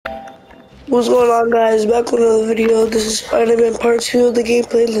What's going on, guys? Back with another video. This is Spiderman part 2 of the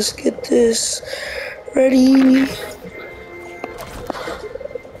gameplay. Let's get this ready.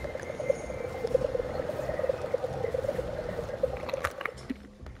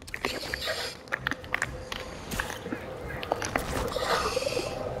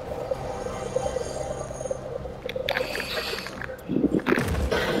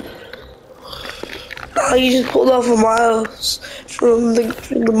 Oh, he just pulled off a Miles from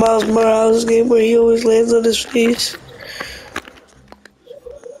the Miles Morales game where he always lands on his face.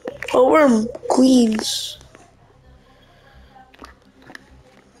 Oh, we're in Queens.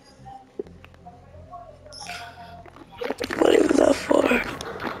 Not even that far.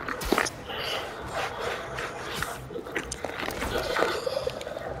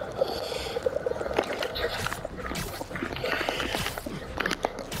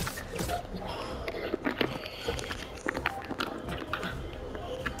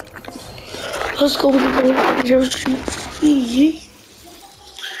 Let's go with the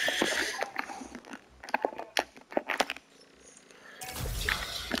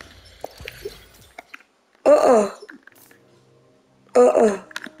Uh-uh. Uh-uh.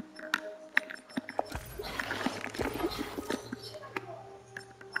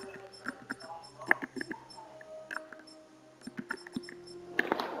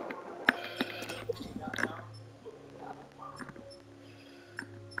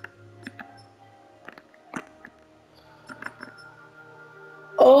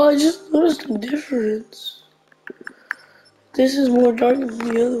 Oh, I just noticed the difference. This is more dark than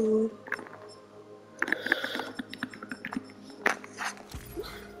the other one.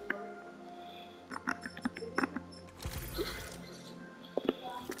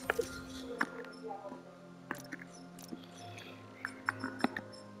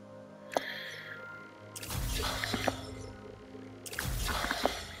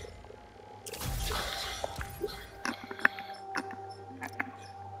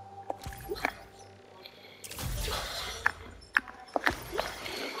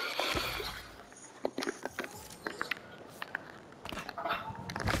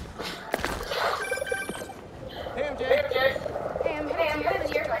 Hey, MJ. Hey, I'm headed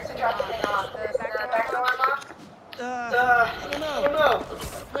to your place to drop something off. Is the back door unlocked? I don't know.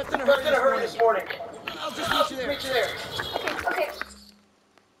 Left in a hurry this morning. I'll just meet you there. Okay.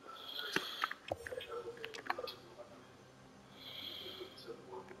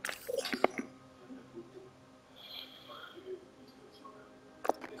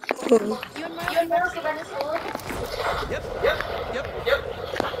 You and Miles have been to school again? Yep.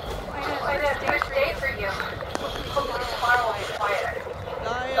 Quite a first day for you. Hopefully tomorrow will be quieter.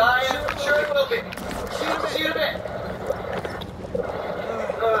 I am sure it will be. See you in a bit.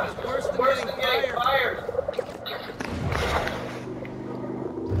 Worse than getting fired.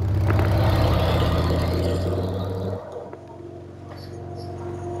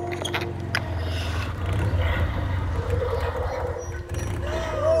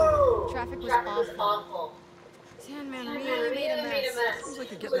 Traffic was awful. Sandman really made a mess. Seems like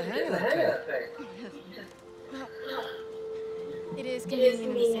you're getting the hang of that thing. Well, it is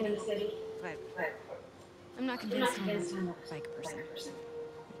convenient in the city, but I'm not convinced I'm a bike person.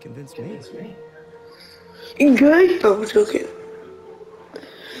 You convinced me. You good? Oh, I'm joking.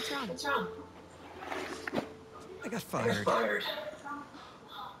 What's wrong? I got fired.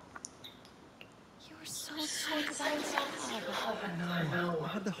 You were so excited about this job. I know. I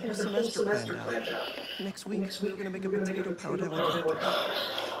had the whole semester planned out. Next week, we were gonna make a potato-powered helicopter.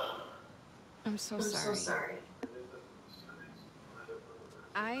 I'm so sorry.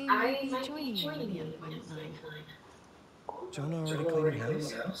 I might be joining you in the unemployment line. Jonah already cleaned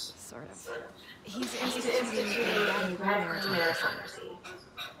your house? Sort of. He's instituting a radical meritocracy.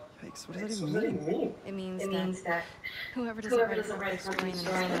 Yikes, what does that even mean? It means that whoever doesn't write a perfect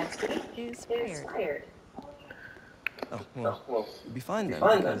story in the next week is fired. Oh, well, you'll be fine then,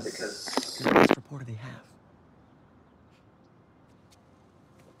 because you're the best reporter they have.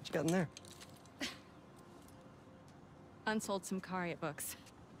 What you got in there? Unsold Simcaria books.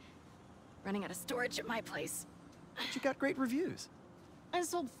 Running out of storage at my place. But you got great reviews. I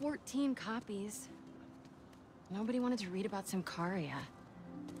sold 14 copies. Nobody wanted to read about Simcaria.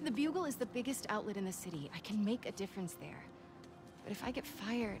 The Bugle is the biggest outlet in the city. I can make a difference there. But if I get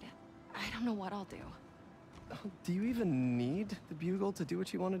fired, I don't know what I'll do. Do you even need the Bugle to do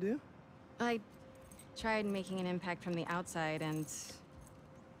what you want to do? I tried making an impact from the outside and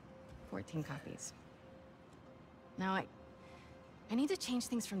 14 copies. Now I need to change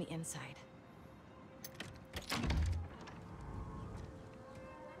things from the inside.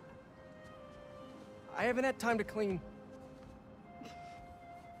 I haven't had time to clean.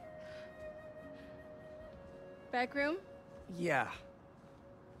 Back room? Yeah.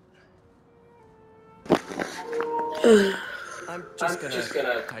 I'm just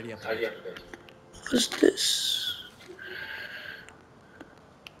gonna tidy up a bit. What's this?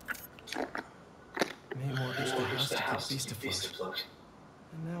 May mortgaged the house to keep Beast afloat.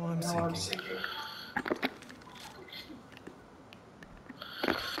 And now I'm sinking.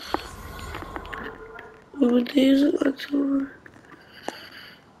 What day is it? October.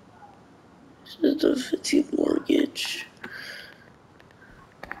 This is the 15th mortgage.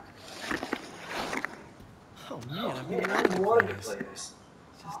 Oh man, I've been wanting to play this.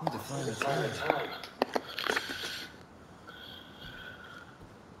 Just need to find the time.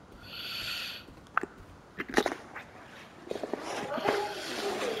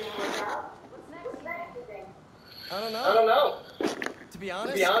 I don't know. To be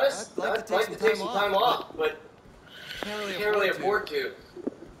honest, I'd like to take some time off, but can't really afford to.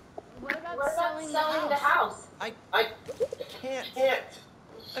 What about selling the house? I can't.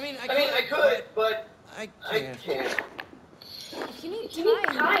 I mean, I could, but I can't. If you need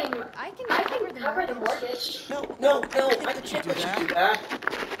time, I can cover the mortgage. No, I can't let you do that.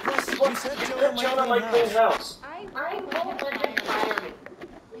 Plus, you said Jonah might clean house. I won't let him fire me.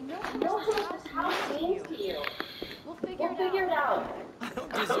 I know how much this house means to you. We'll figure it out.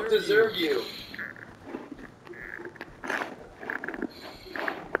 I don't deserve you. I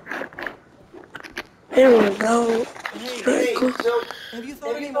don't know. Hey, so have you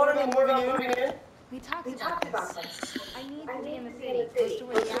thought any more about moving in? We talked about this. I need to be in the city, close to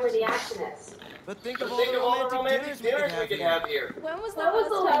where the action is. But think of all the romantic dinners we could have here. When was the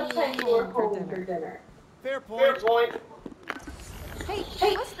last time you were home for dinner? Fair point. Hey,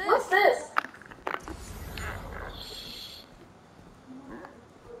 what's this?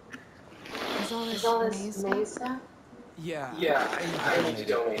 Is all this maze stuff? Yeah, I need to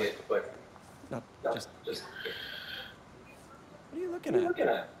donate it, but no, just. What are you looking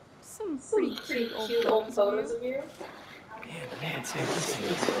at? Some pretty cute old photos of you. Man, see this. I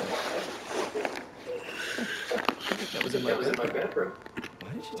think that was in my bedroom.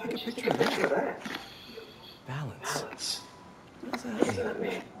 Why did you take a picture of that? Balance. What does that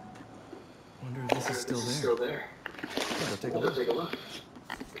mean? Wonder if this is still there. Go take a look.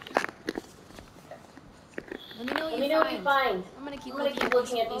 Let me know what you find. I'm gonna keep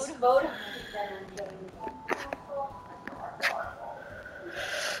looking at these photos.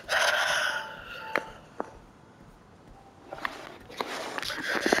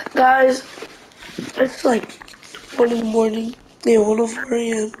 Guys, it's like 1 in the morning. Yeah, 1:04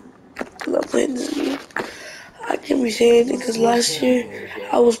 a.m. Because I'm playing this game. I can't be saying anything because last year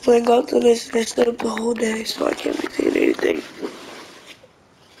I was playing out the this and I stayed up the whole day, so I can't be saying anything.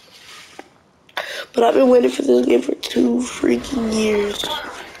 But I've been waiting for this game for 2 freaking years.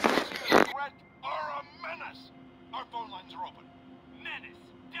 Threat or a menace? Our phone lines are open. Menace.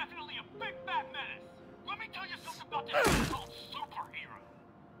 Definitely a big fat menace. Let me tell you something about this thing called superhero.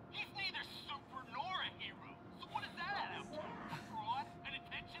 He's neither super nor a hero. So what does that add up to? A fraud? An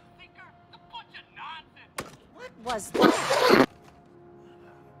attention seeker? A bunch of nonsense. What was that?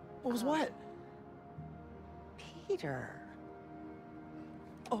 What was what? Peter.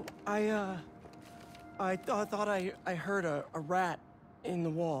 Oh, I thought I heard a rat in the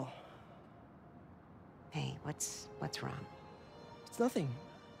wall. Hey, what's wrong? It's nothing.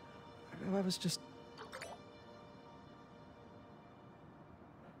 I was just...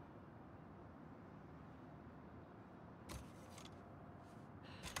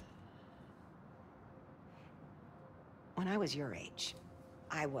 When I was your age,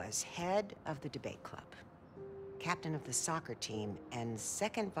 I was head of the debate club, captain of the soccer team, and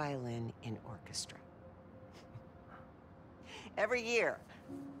second violin in orchestra. Every year,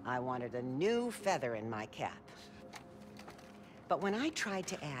 I wanted a new feather in my cap. But when I tried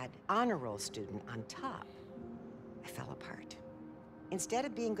to add honor roll student on top, I fell apart. Instead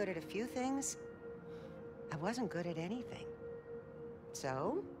of being good at a few things, I wasn't good at anything.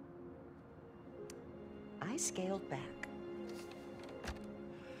 So, I scaled back.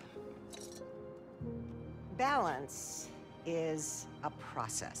 Balance is a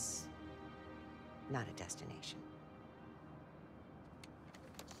process, not a destination.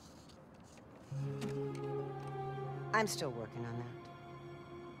 I'm still working on that.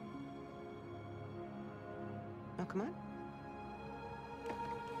 Oh, come on.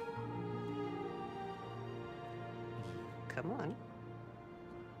 Come on.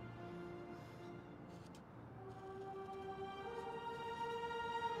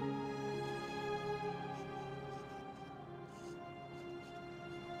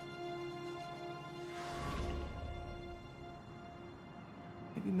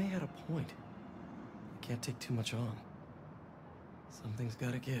 Maybe May had a point. Can't take too much on. Something's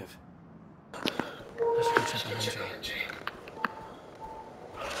gotta give. I should go check on MJ.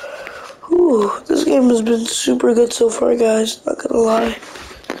 Ooh, this game has been super good so far, guys. Not gonna lie.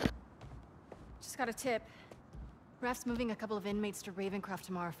 Just got a tip. Raph's moving a couple of inmates to Ravencroft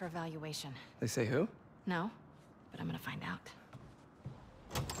tomorrow for evaluation. They say who? No, but I'm gonna find out.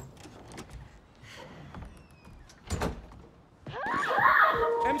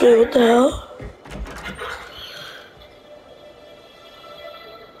 Wait, what the hell?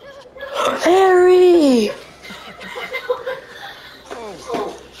 Harry!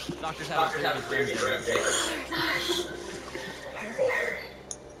 Oh! Doctors haven't cleared his rooms yet.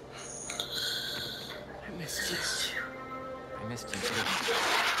 I missed you. I missed you too.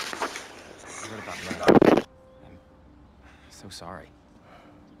 I heard about Ned. I'm so sorry.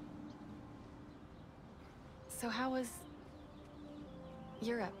 So how was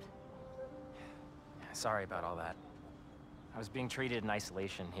Europe? Sorry about all that. I was being treated in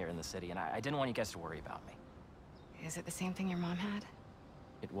isolation here in the city, and I didn't want you guys to worry about me. Is it the same thing your mom had?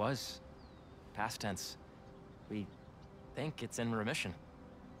 It was. Past tense. We think it's in remission.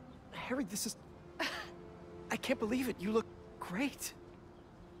 Harry, this is... I can't believe it. You look great.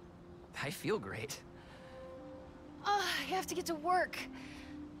 I feel great. I have to get to work.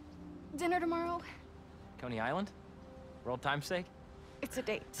 Dinner tomorrow? Coney Island? For old time's sake? It's a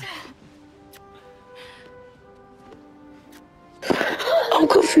date. I'm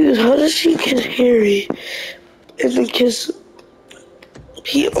confused. How does she kiss Harry and then kiss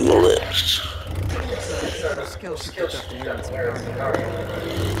Pete on the lips? Skill she picked up from you and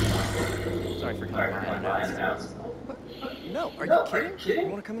Sorry for coming by unannounced. No, are you kidding?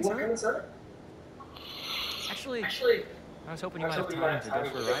 You want to come inside? Actually, I was hoping you might have time to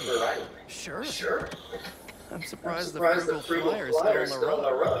go for a ride. Sure. I'm surprised the frugal flyer is still on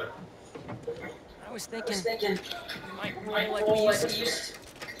the road. I was thinking you might really like me used to. Is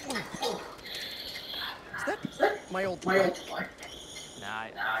that my old bike? Nah, I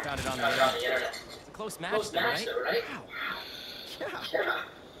found it on the internet. It's a close match, though, right? Wow. Yeah.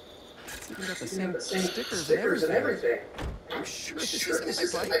 It's even got the same stickers and everything. I'm sure this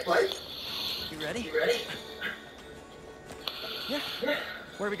isn't my bike. You ready? Yeah.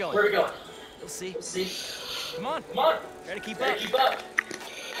 Where are we going? You'll see. Come on. Try to keep up.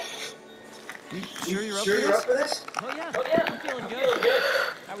 You sure you're up for this? Oh yeah. I'm feeling good.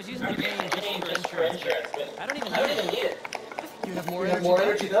 I was using the cane just for insurance. I don't even need it. You have more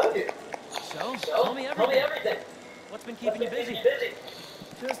energy, don't you? So, tell me everything. What's been keeping you busy?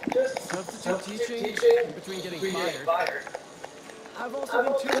 Just substitute teaching in between getting fired. I've also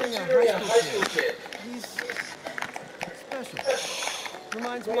been tutoring a high school kid. He's special.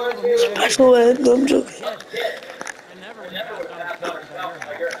 Reminds me of a Special ed, no, I'm joking. I never would have thought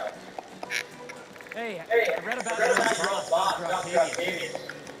by your house. Hey, I read about your boss, Dr. Octavius.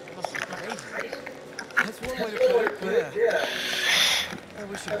 It must be crazy. That's one way to put it, yeah. I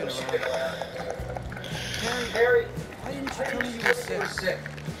wish you'd been around. Harry, why didn't you tell me you were sick?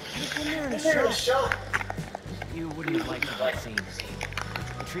 You've been there in a shot. You wouldn't have liked the vaccine.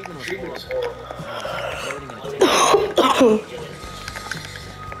 The treatment was horrible. I was floating in a tank.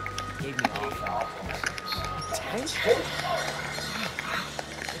 Gave me awful. Tank?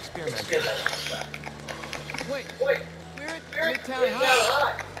 Experiment. Wait, we're at Midtown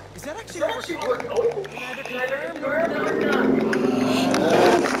High. Is that actually where we're going? Neither confirmed nor denied.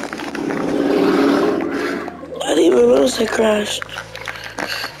 I didn't even notice I crashed.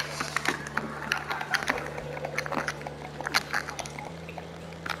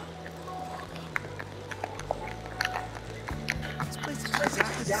 This place is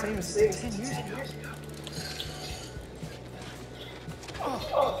exactly the same as it was 10 years ago.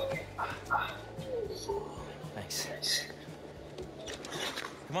 Thanks.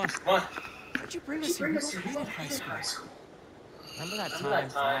 Come on. Why'd you bring us here? We both hated high school. Remember that time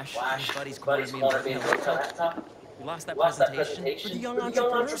Flash and his buddies cornered me and put me on the laptop? We lost that presentation. For the Young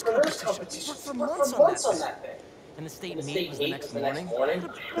Entrepreneurs Competition. We worked for months on that thing. And the state meet was the next morning.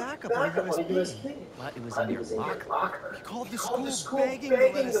 Backup on USB. But it was in your locker. We called the school begging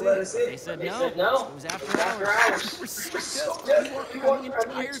to let us in. They said no. It was after hours. We were so desperate. We walked around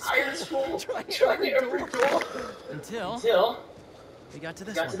the entire school, trying every door. Until we got to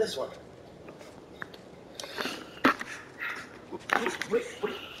this one. Wait.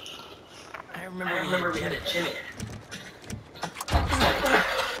 I remember we had a Jimmy.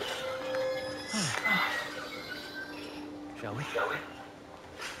 Shall we?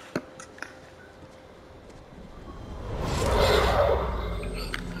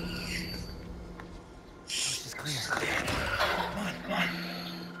 Coast is clear. Come on.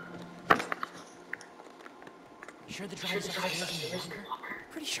 Sure the driver's upstairs in the locker?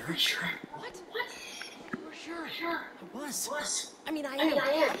 Pretty sure. What? You were sure? I was. I mean, I am.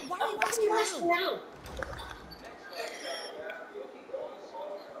 Why are you asking now?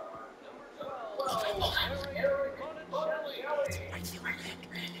 I feel Rick.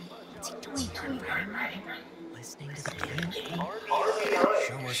 What's he doing here? Listening to the game?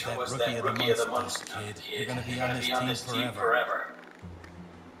 Show us that Rookie of the Month, kid. You're gonna be on this team forever.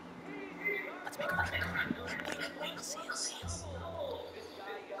 Let's make a run. Wait, we'll see him.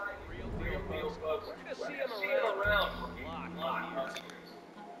 We're gonna see him around.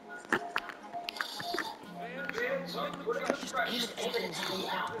 What are you trying to do?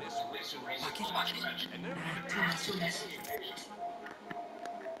 Watch it. And then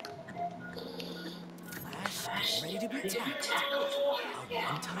Flash, ready to be tapped. A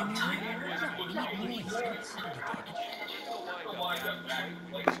one-time error? No, we need noise.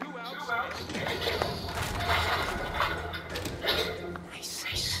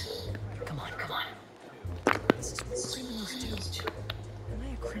 Nice. Come on. This is what criminals do. Am I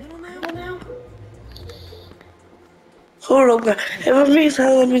a criminal now? Hold on, guys. If I'm being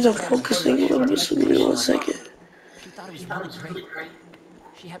silent, that means I'm focusing. Let me just give me 1 second. She thought it was really great.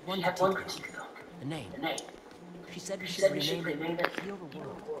 She had one critique, though. The name. She said we should rename it Heal the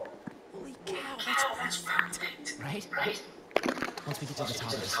World. Holy cow, that's perfect. Right? Once we get to the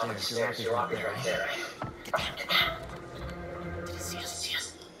top of the stairs, your locker's right there, right? Get down. Did he see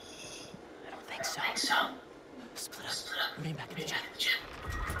us? I don't think so. Split up. Remain back in the chat.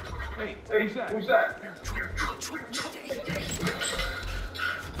 Hey, who's that?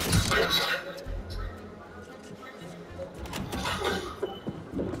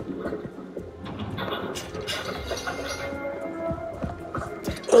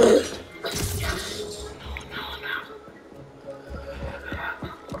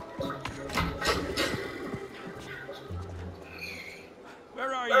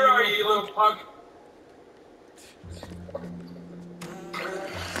 Where are you, little punk?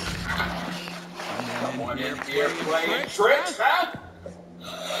 Someone in here playing tricks, huh?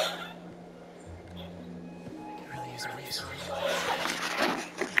 Really use a relief. I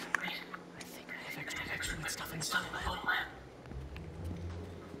think I have extra weed stuff in the photo lab.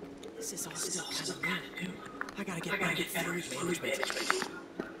 This is all still kind of new. I gotta get better management.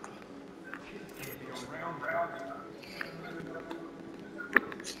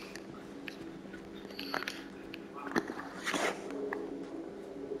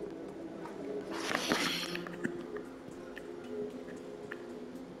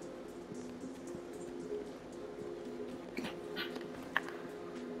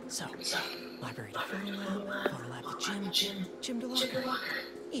 So, library to photo lab to gym to locker.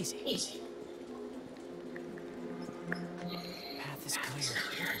 Easy. Path is clear.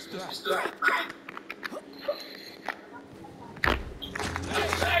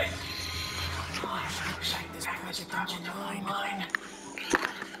 Hey! This project online.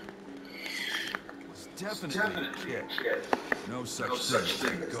 It's definitely a kid. No such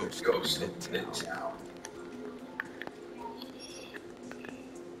thing as a ghost in Midtown.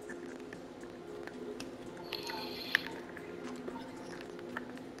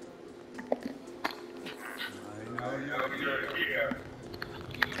 I know you're here.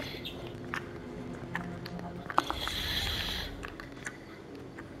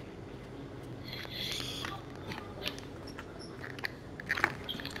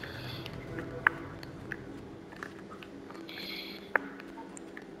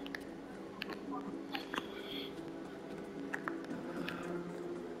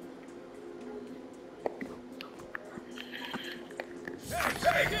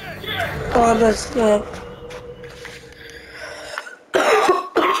 Oh, I messed up.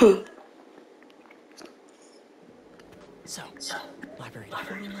 So, library to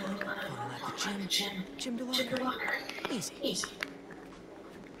photo lab to gym to locker. Easy.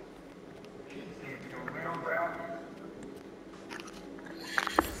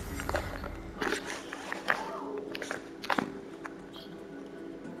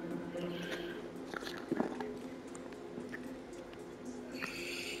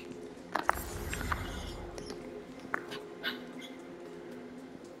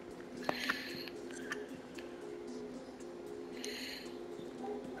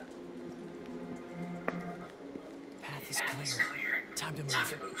 Path is clear. Time to move.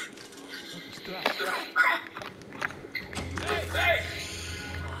 Hey!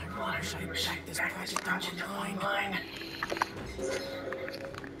 I wish I checked this project online.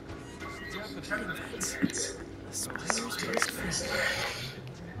 Vents. A spider's best friend.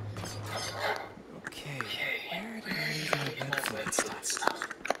 Okay, where did I leave my web fluid stuff?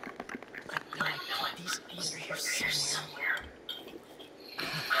 I know I put these are here somewhere.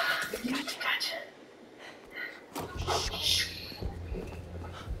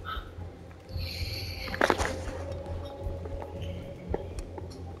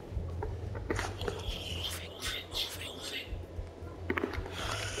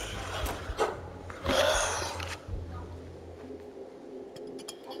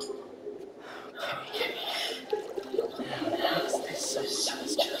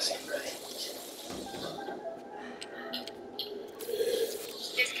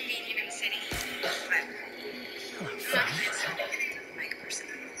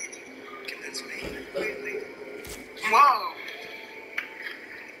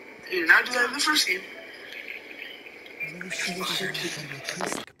 He did not do that in the first game. I really should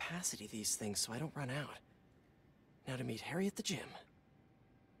increase the capacity of these things so I don't run out. Now to meet Harry at the gym.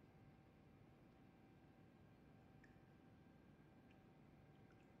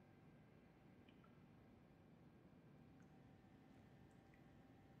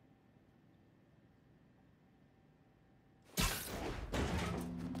 Oh,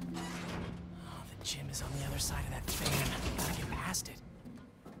 the gym is on the other side of that fan. Gotta get past it.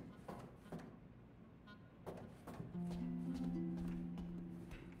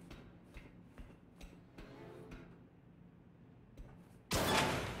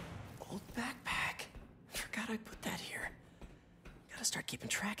 Old backpack. Forgot I put that here. Gotta start keeping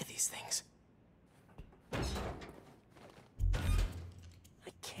track of these things. I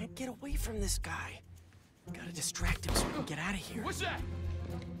can't get away from this guy. Gotta distract him so we can get out of here. What's that?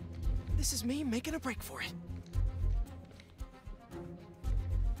 This is me making a break for it.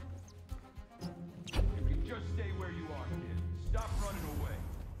 You just stay where you are, kid. Stop running away.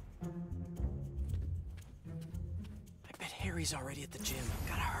 I bet Harry's already at the gym.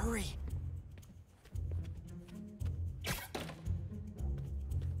 Gotta hurry.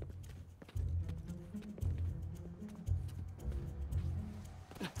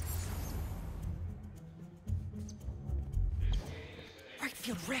 Right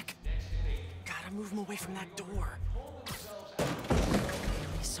field, Rick. Gotta move him away from that door.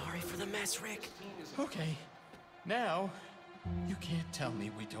 Sorry for the mess, Rick. Okay, now you can't tell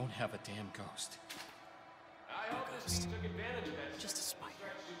me we don't have a damn ghost. Ghost. Just a spider.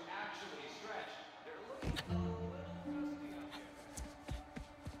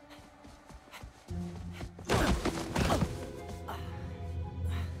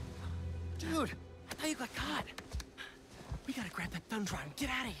 Dude, I thought you got caught. We gotta grab that thumb drive and get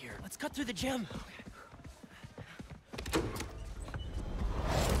out of here. Let's cut through the gym.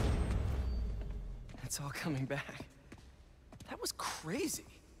 It's all coming back. That was crazy.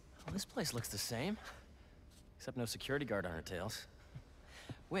 Well, this place looks the same. Except no security guard on our tails.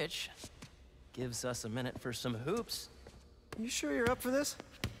 Which gives us a minute for some hoops. You sure you're up for this?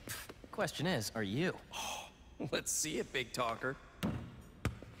 Question is, are you? Let's see it, big talker.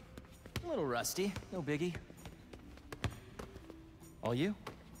 A little rusty, no biggie. All you?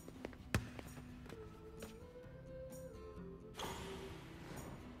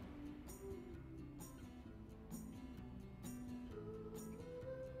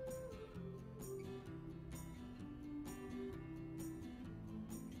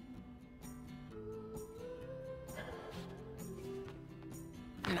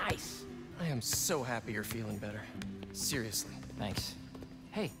 Nice. I am so happy you're feeling better. Seriously. Thanks.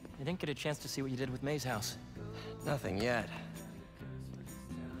 Hey, I didn't get a chance to see what you did with May's house. Nothing yet.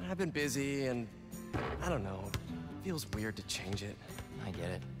 I've been busy and I don't know. Feels weird to change it. I get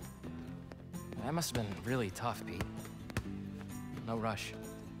it. That must have been really tough, Pete. No rush.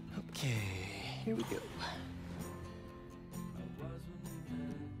 Okay, here we go.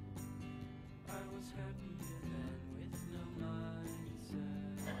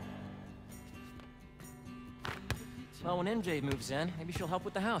 Well, when MJ moves in, maybe she'll help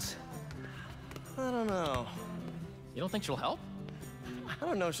with the house. I don't know. You don't think she'll help? I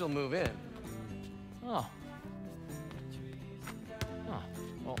don't know if she'll move in. Oh. Oh,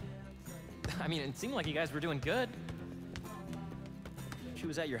 well, I mean, it seemed like you guys were doing good. She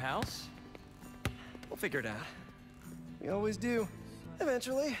was at your house? We'll figure it out. We always do.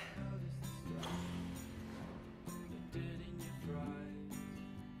 Eventually.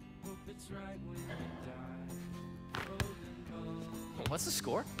 What's the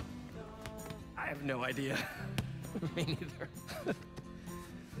score? I have no idea. Me neither.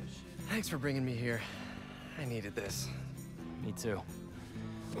 Thanks for bringing me here. I needed this. Me too.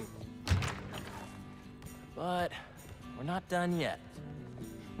 But we're not done yet.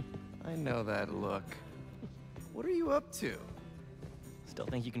 I know that look. What are you up to? Still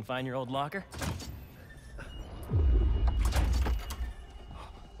think you can find your old locker?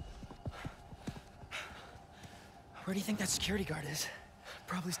 Where do you think that security guard is?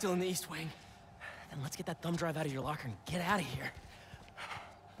 Probably still in the East Wing. Then let's get that thumb drive out of your locker and get out of here.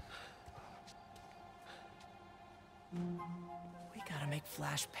 We gotta make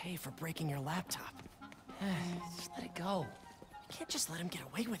Flash pay for breaking your laptop. Just let it go. You can't just let him get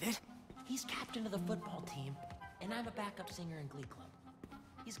away with it. He's captain of the football team, and I'm a backup singer in Glee Club.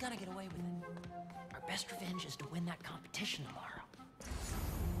 He's gotta get away with it. Our best revenge is to win that competition tomorrow.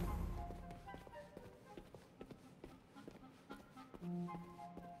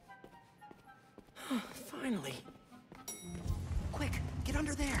 Finally. Quick, get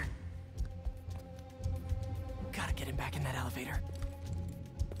under there. Gotta get him back in that elevator.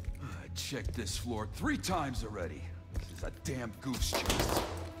 checked this floor 3 times already. This is a damn goose chase.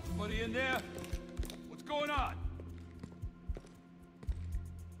 Somebody in there? What's going on?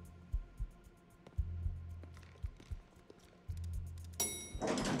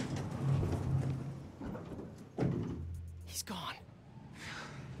 He's gone.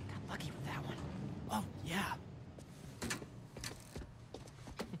 Got lucky with that one. Oh, yeah.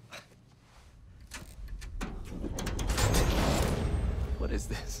 What is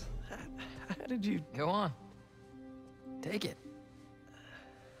this? How did you... Go on. Take it.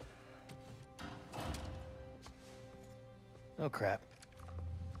 Oh, crap.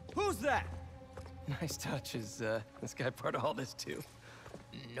 Who's that? Nice touch. Is this guy part of all this too?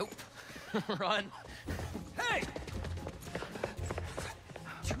 Nope. Run. Hey!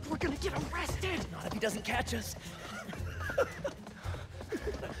 Dude, we're gonna get arrested! Not if he doesn't catch us.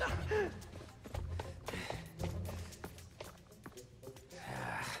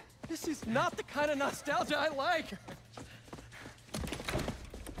 This is not the kind of nostalgia I like.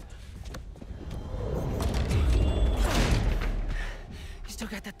 You still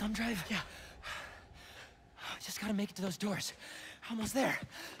got that thumb drive? Yeah. Just gotta make it to those doors. Almost there.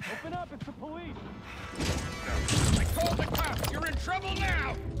 Open up, it's the police. I called the cops! You're in trouble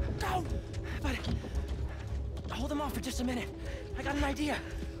now! No! But... hold them off for just a minute. I got an idea.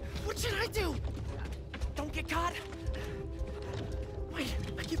 What should I do? Don't get caught? Wait,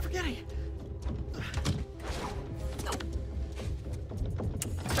 I keep forgetting. No.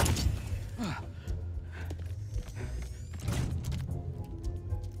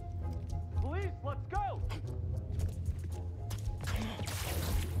 Police, let's go!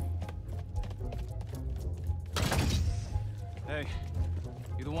 Hey,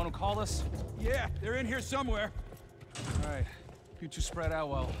 you the one who called us? Yeah, they're in here somewhere. All right, you two spread out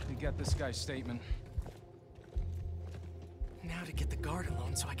while we get this guy's statement. Now to get the guard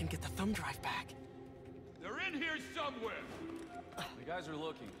alone so I can get the thumb drive back. They're in here somewhere! The guys are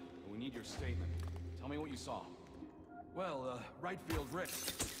looking, but we need your statement. Tell me what you saw. Well, right field Rick.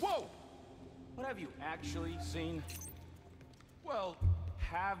 Whoa! What have you actually seen? Well,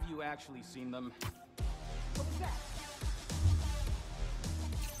 have you actually seen them?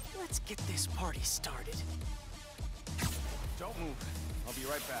 Let's get this party started. Don't move. I'll be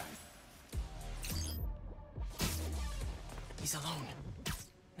right back. He's alone.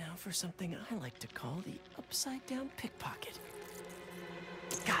 Now for something I like to call the upside-down pickpocket.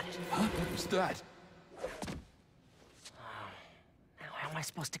 Got it. Huh? What was that? Now how am I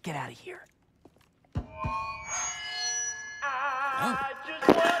supposed to get out of here?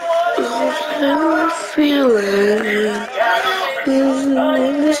 I'm feeling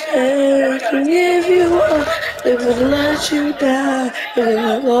in this air to give you up, never let you down. And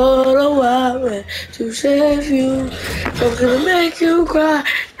I'm all the while to save you. I'm gonna make you cry.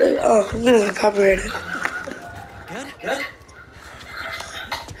 Oh, I'm gonna get copyrighted. Good?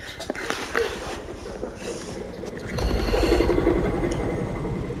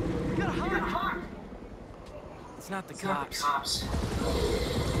 It's not the cops.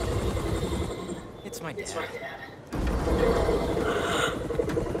 It's my dad.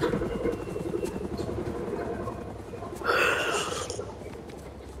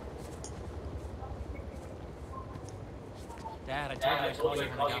 Dad, I told you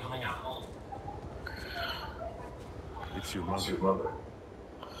I'd call you when I got home. It's your mother.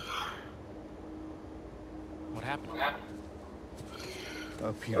 What happened?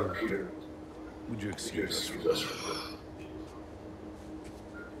 Peter, would you excuse us?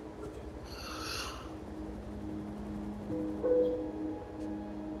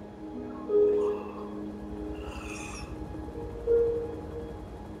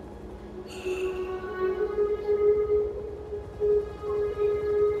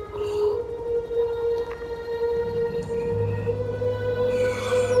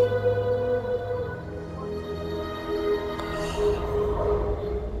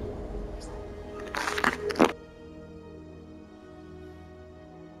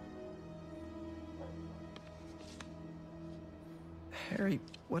 Harry,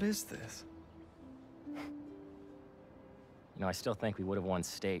 what is this? You know, I still think we would have won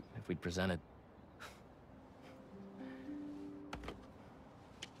state if we'd presented.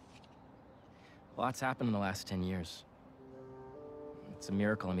 A lot's happened in the last 10 years. It's a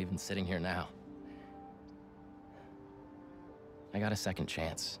miracle I'm even sitting here now. I got a second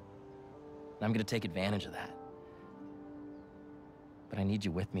chance. And I'm gonna take advantage of that. But I need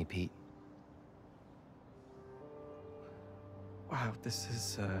you with me, Pete. Wow, this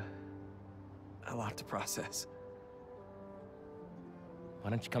is, a lot to process. Why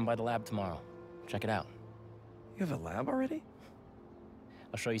don't you come by the lab tomorrow? Check it out. You have a lab already?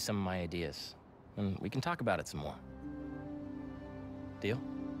 I'll show you some of my ideas, and we can talk about it some more. Deal?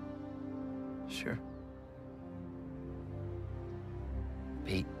 Sure.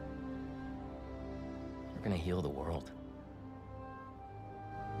 Pete, we're gonna heal the world.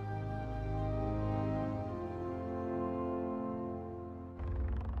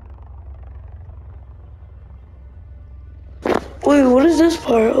 Wait, what is this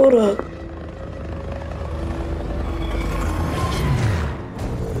part? Hold up.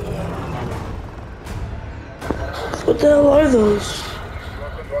 What the hell are those?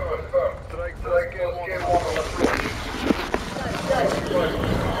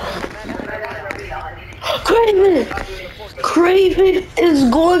 Craven! Craven is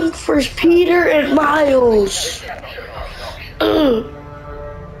going for Peter and Miles.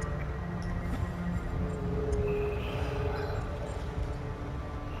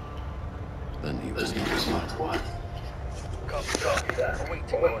 Then he was not what? Copy that.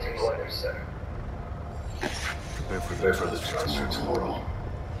 Awaiting orders, sir. Prepare for the test tomorrow.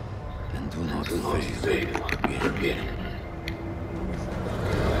 And do not fail again.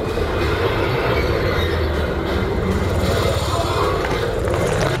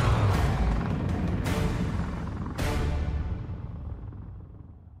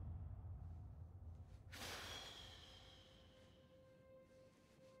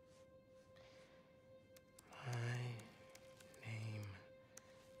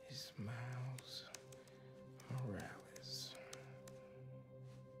 Miles Morales.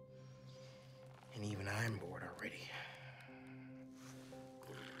 And even I'm bored already.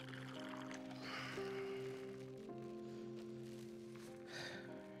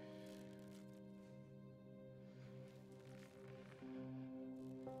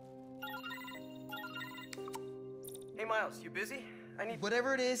 Hey Miles, you busy? I need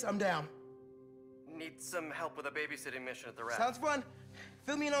Whatever it is, I'm down. some help with a babysitting mission at the Rat. Sounds fun.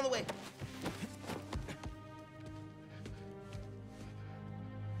 Fill me in on the way.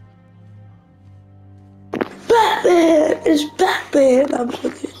 Batman! It's Batman! I'm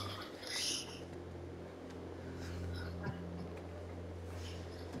looking.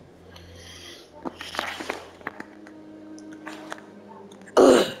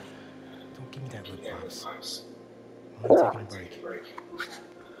 Don't give me that look, Pops. I'm taking a break.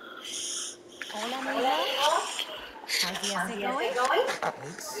 Hola, amigo. How's the essay going?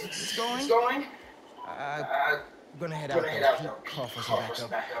 It's going. I'm gonna head out there. Keep coughing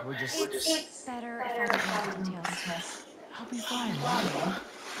back up. We're just... It's better if I don't know details. I'll be fine, man.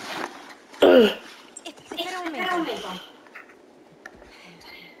 Espera un momento.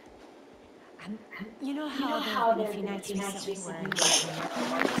 You know how the few nights recently were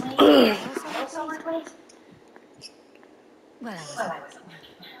all over the place? Well, I was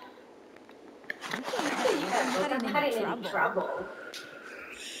I'm getting in trouble.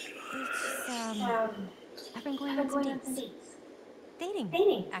 It's, I've been going on some dates.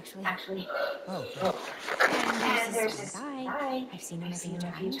 Dating, actually. Oh. And there's this guy. I've seen him a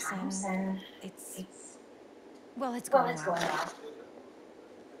few times, and it's going well.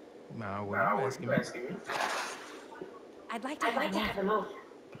 Now, what are you asking me? I'd like to have him over.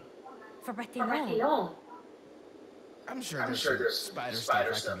 For Bretilon. I'm sure there's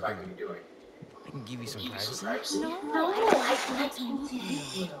spider stuff I can be doing. I can give you some privacy. No, I'd like to meet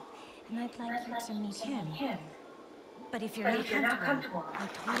you. And I'd like you to meet him. But if you're not comfortable, I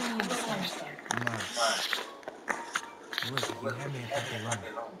totally understand. Nice. Look, you had me at Bretilon.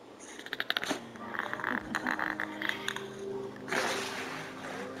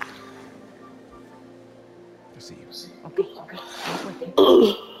 I'll see you. Okay.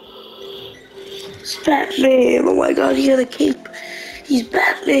 It's Batman. Oh my god, he got a cape. He's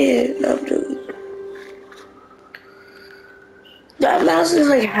Batman. No, I'm joking. That mask is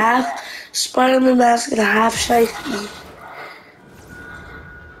like half Spiderman mask and half shifty.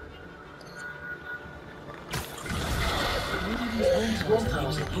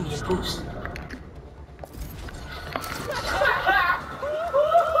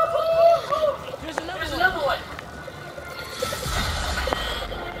 There's another one.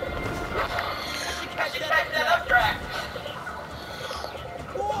 Catch that up track.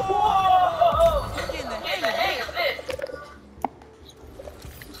 Whoa! You're getting the hang of this.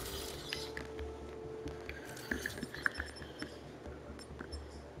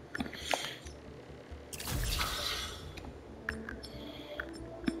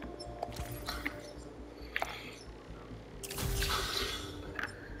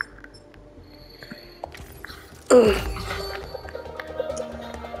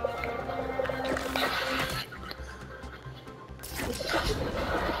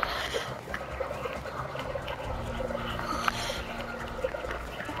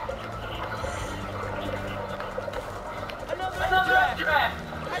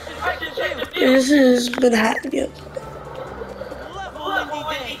 This has been happening. Level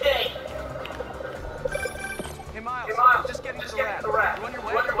windy day. Hey, Miles, just getting to the raft. You on your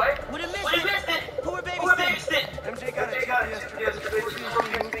way? Would have missed it. Who were babysitting? MJ got a tip yesterday that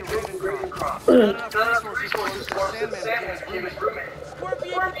Scorpion's being moved to Ravencroft. Not enough resources for the Sandman to became his roommate.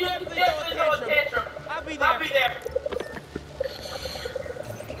 Scorpion can definitely throw a tantrum. I'll be there.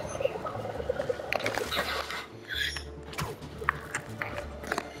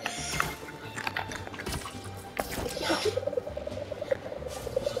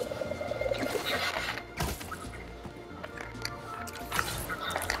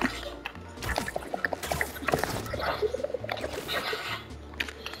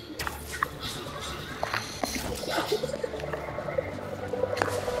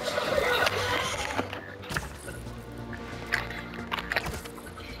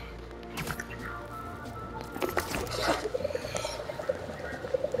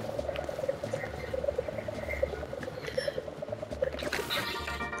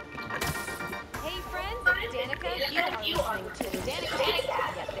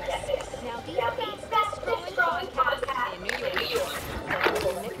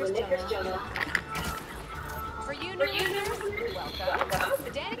 For you new users, welcome.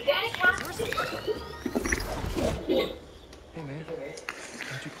 The Danica is your Hey man,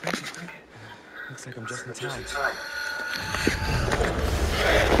 aren't you crazy? Looks like I'm just in time.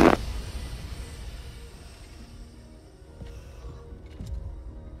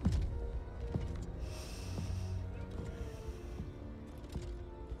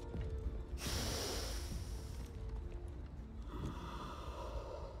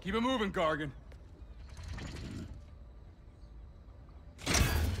 Keep it moving, Gargan.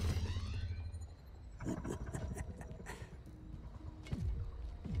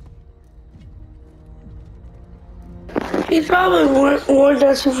 He's probably worn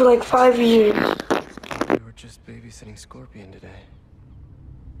that suit for like 5 years. We were just babysitting Scorpion today.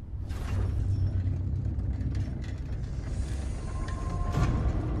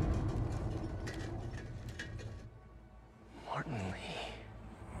 Martin Lee.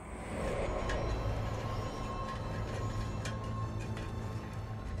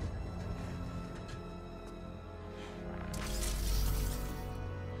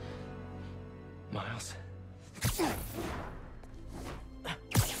 Miles.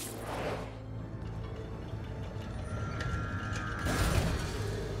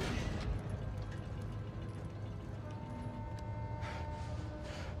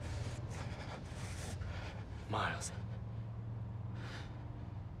 Miles.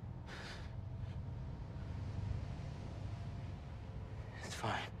 It's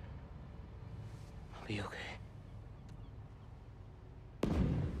fine. I'll be okay.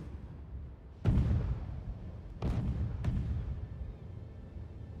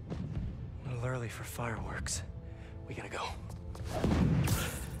 A little early for fireworks. We gotta go.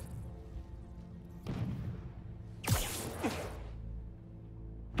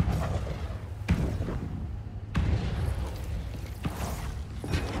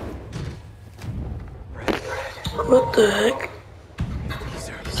 What the heck?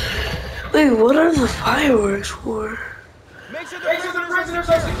 Wait, what are the fireworks for? Make sure the prisoners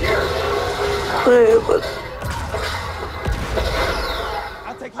are secure. Wait, what?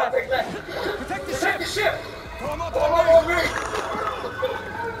 I'll take left. Protect the ship. Throw them up on me.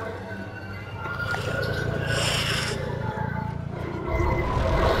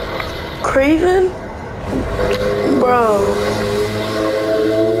 Craven? Bro.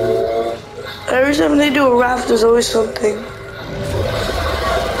 Every time they do a raft, there's always something.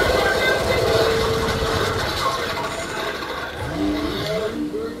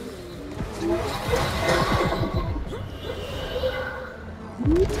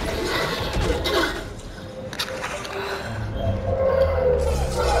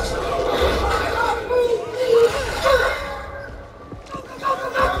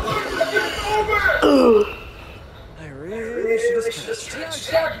 I really should have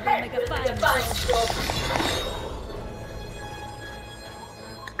stretched.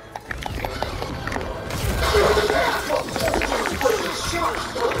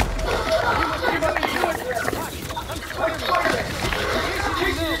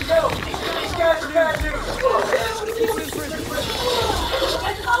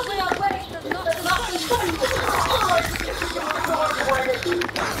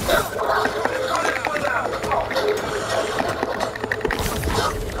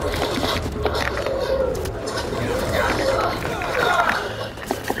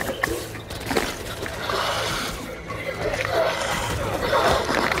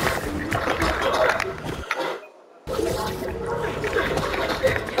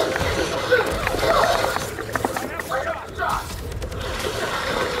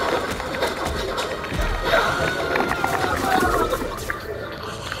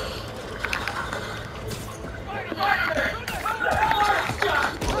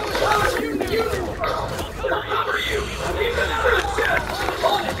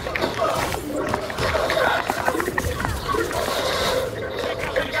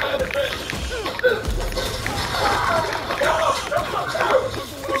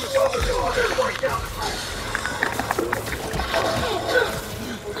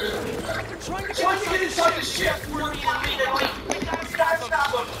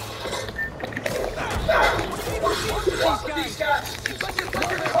 What are these guys? It's like you're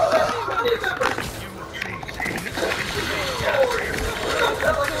part of their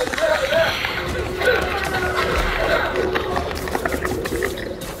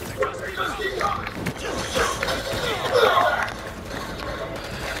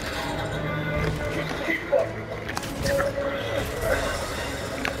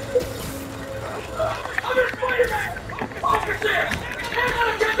I'm a Spiderman! Officer! Hang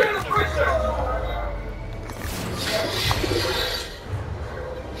on, get to the prison!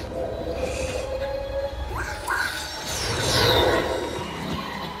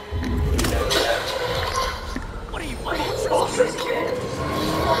 What are you, fortress kid?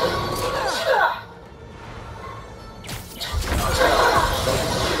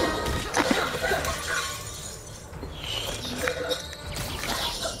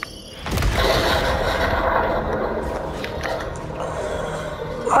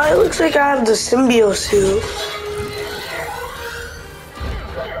 It looks like I have the symbiote suit.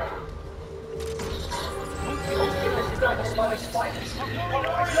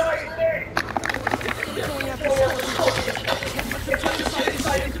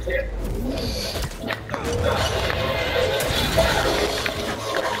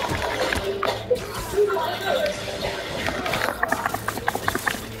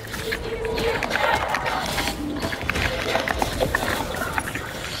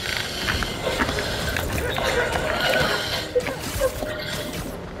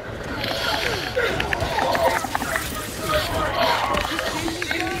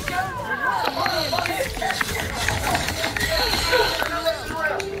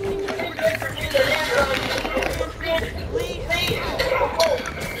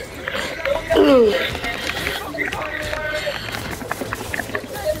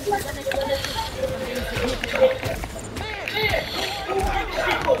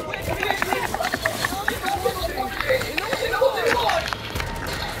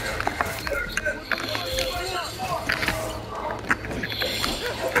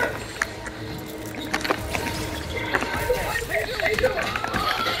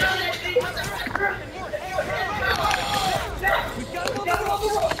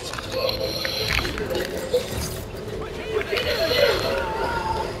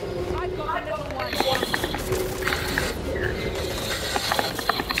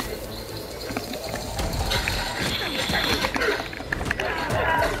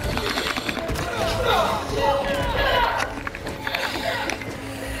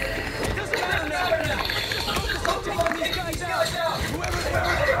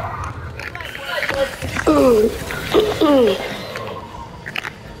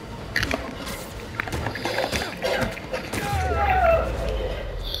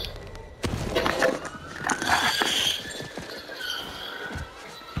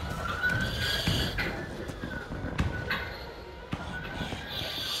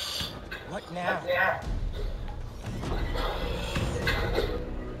 What now?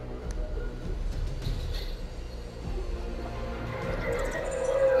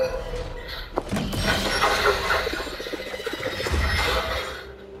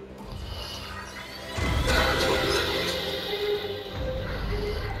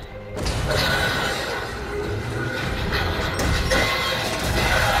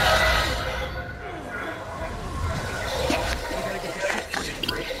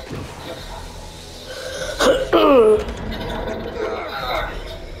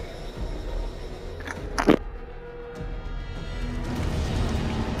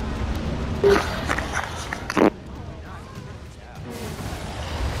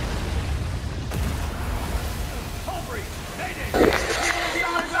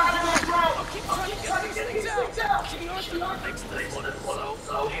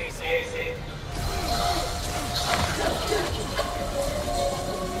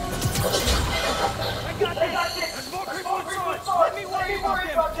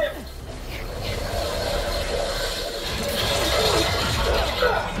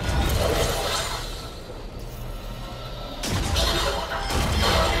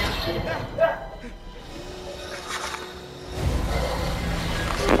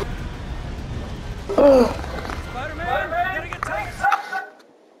 Spider-Man, gotta get tight.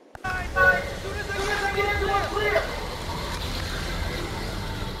 As soon as I get into a clear.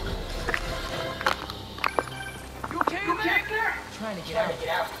 You okay in there? Trying to get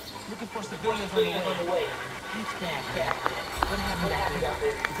out. Looking for civilians on the way. It's bad. What happened out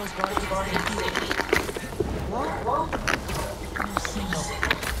there? Did those guards What? No signal.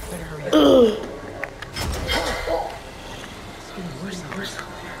 Better hurry up. It's getting worse out there.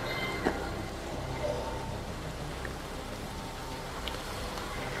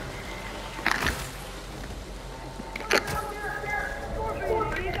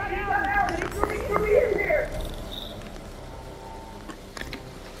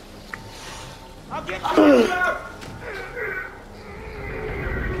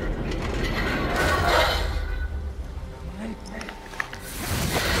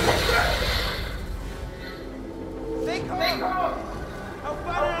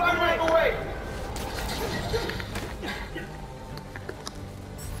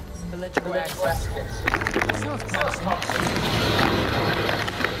 electrical access. Sounds promising.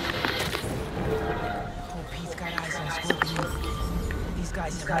 Oh, Pete's got eyes on Scorpion. These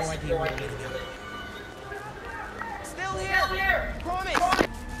guys have no idea we're getting him. Still here! Promise!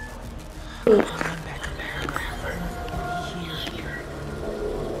 Run back up there. Here.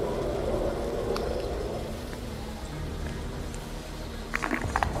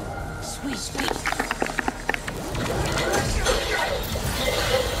 Sweet.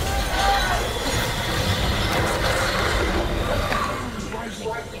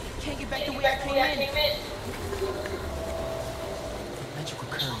 Can't get back the way I came in. The electrical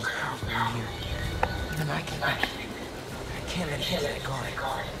current is powerful in here. Even I can't let it get to that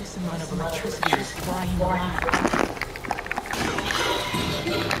guard. This amount of electricity will fry him alive.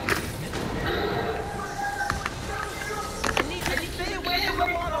 I need to stay away from the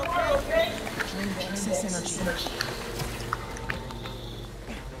water, okay? Drain the excess energy.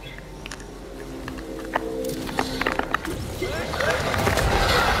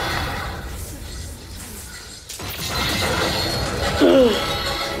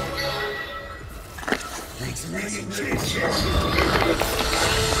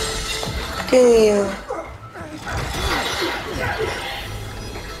 Damn.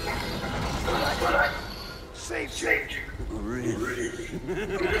 Saved you. Really?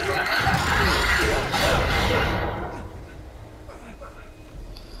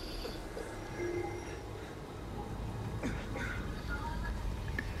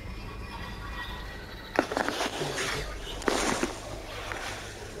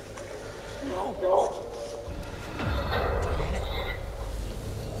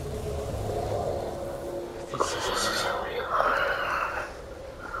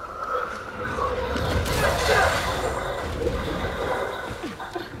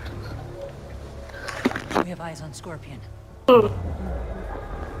 We have eyes on Scorpion.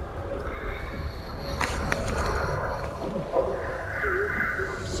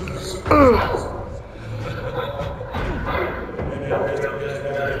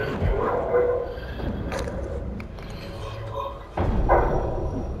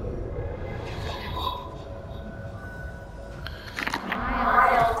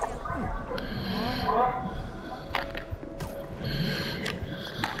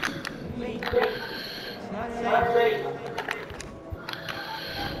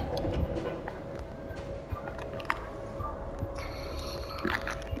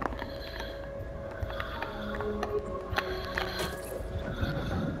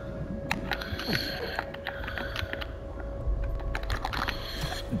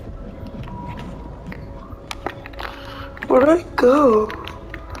 Where'd I go?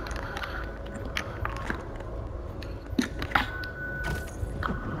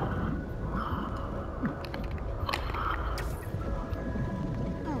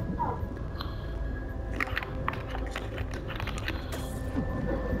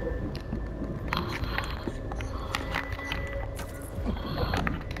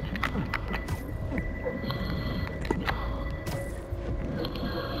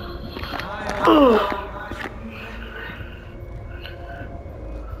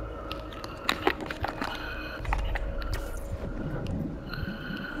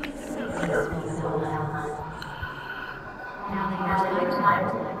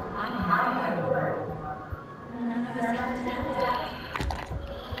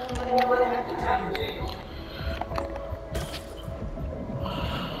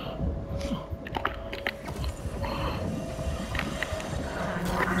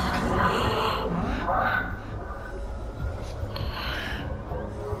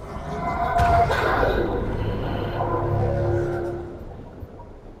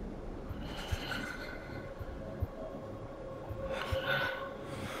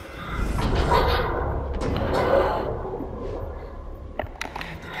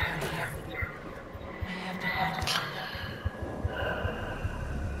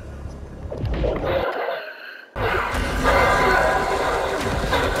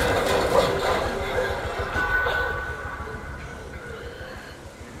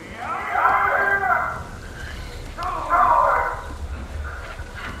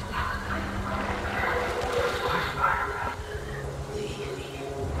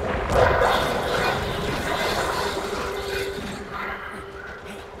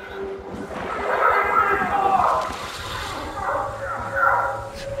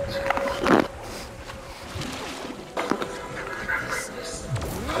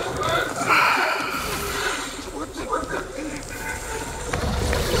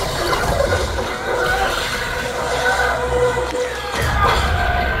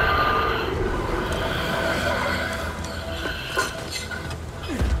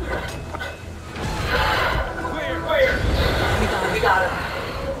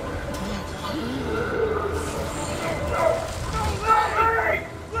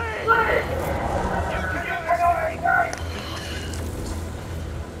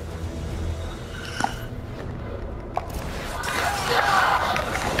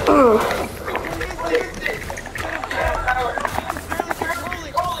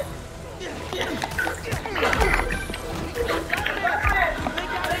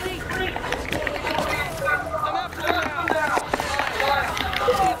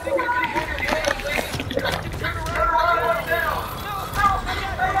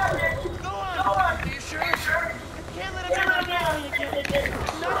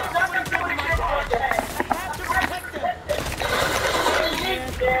 not everybody's under my badge. I have to protect them. Believe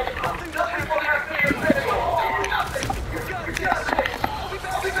me, man. Nothing will happen to your family. Nothing. You got this. I'll be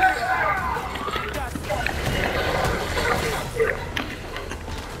back soon. You got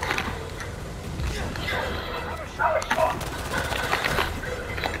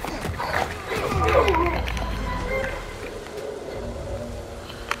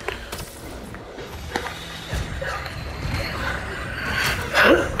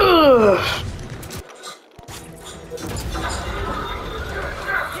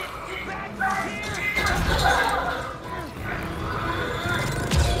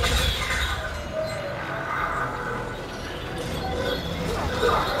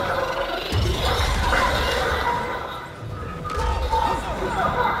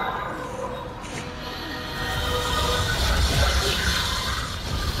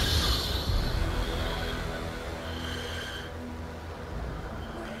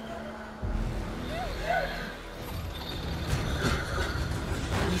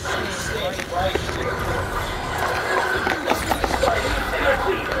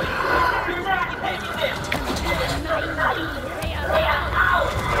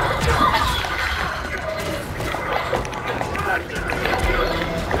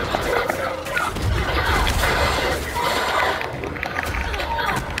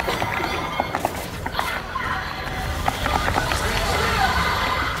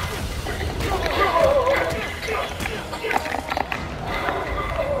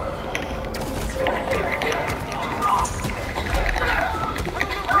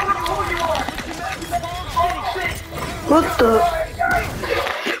What the?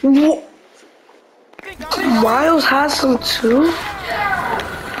 Miles has some too?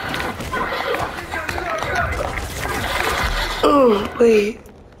 Oh, wait.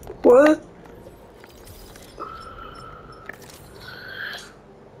 What?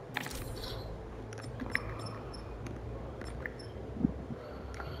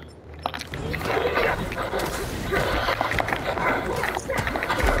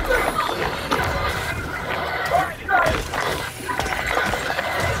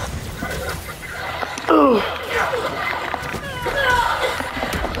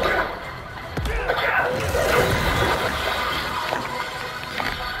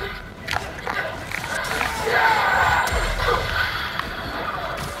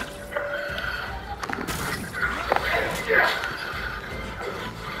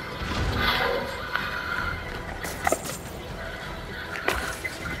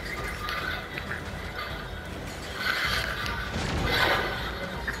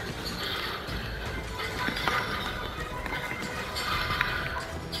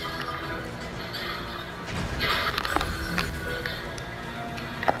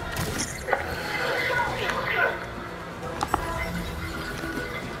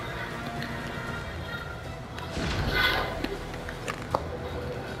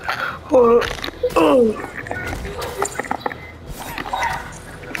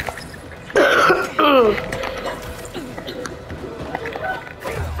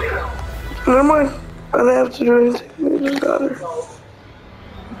 Never mind. I didn't have to do anything. I just got her.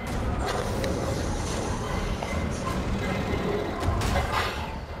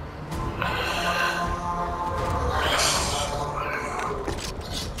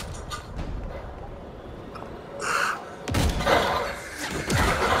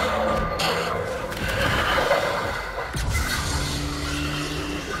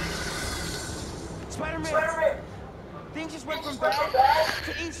 Spiderman! Things just went from bad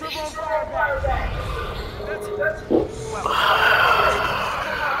to East River on fire back. That's... Well...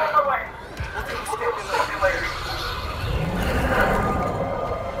 We'll take a step later.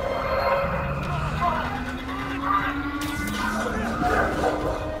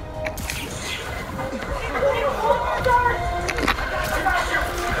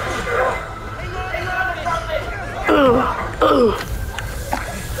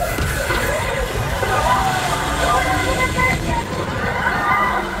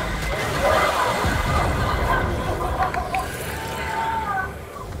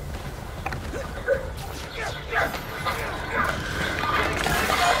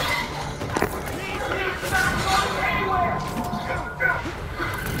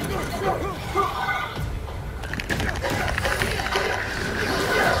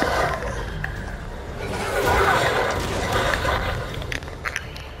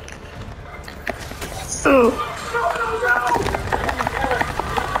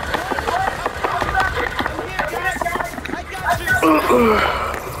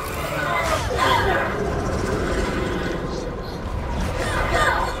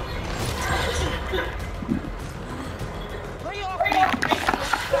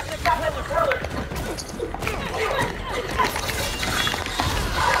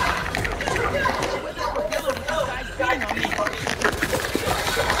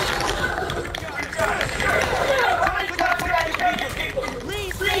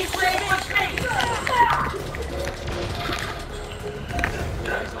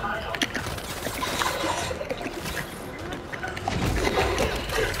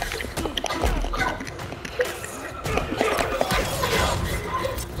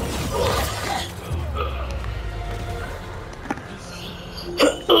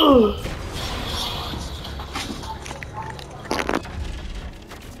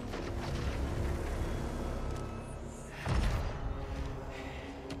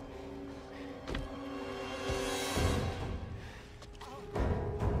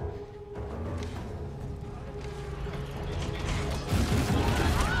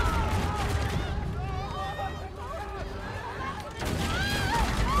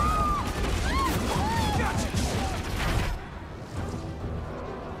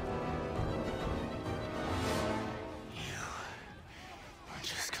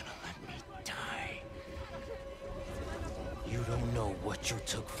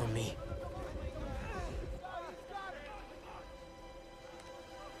 took from me.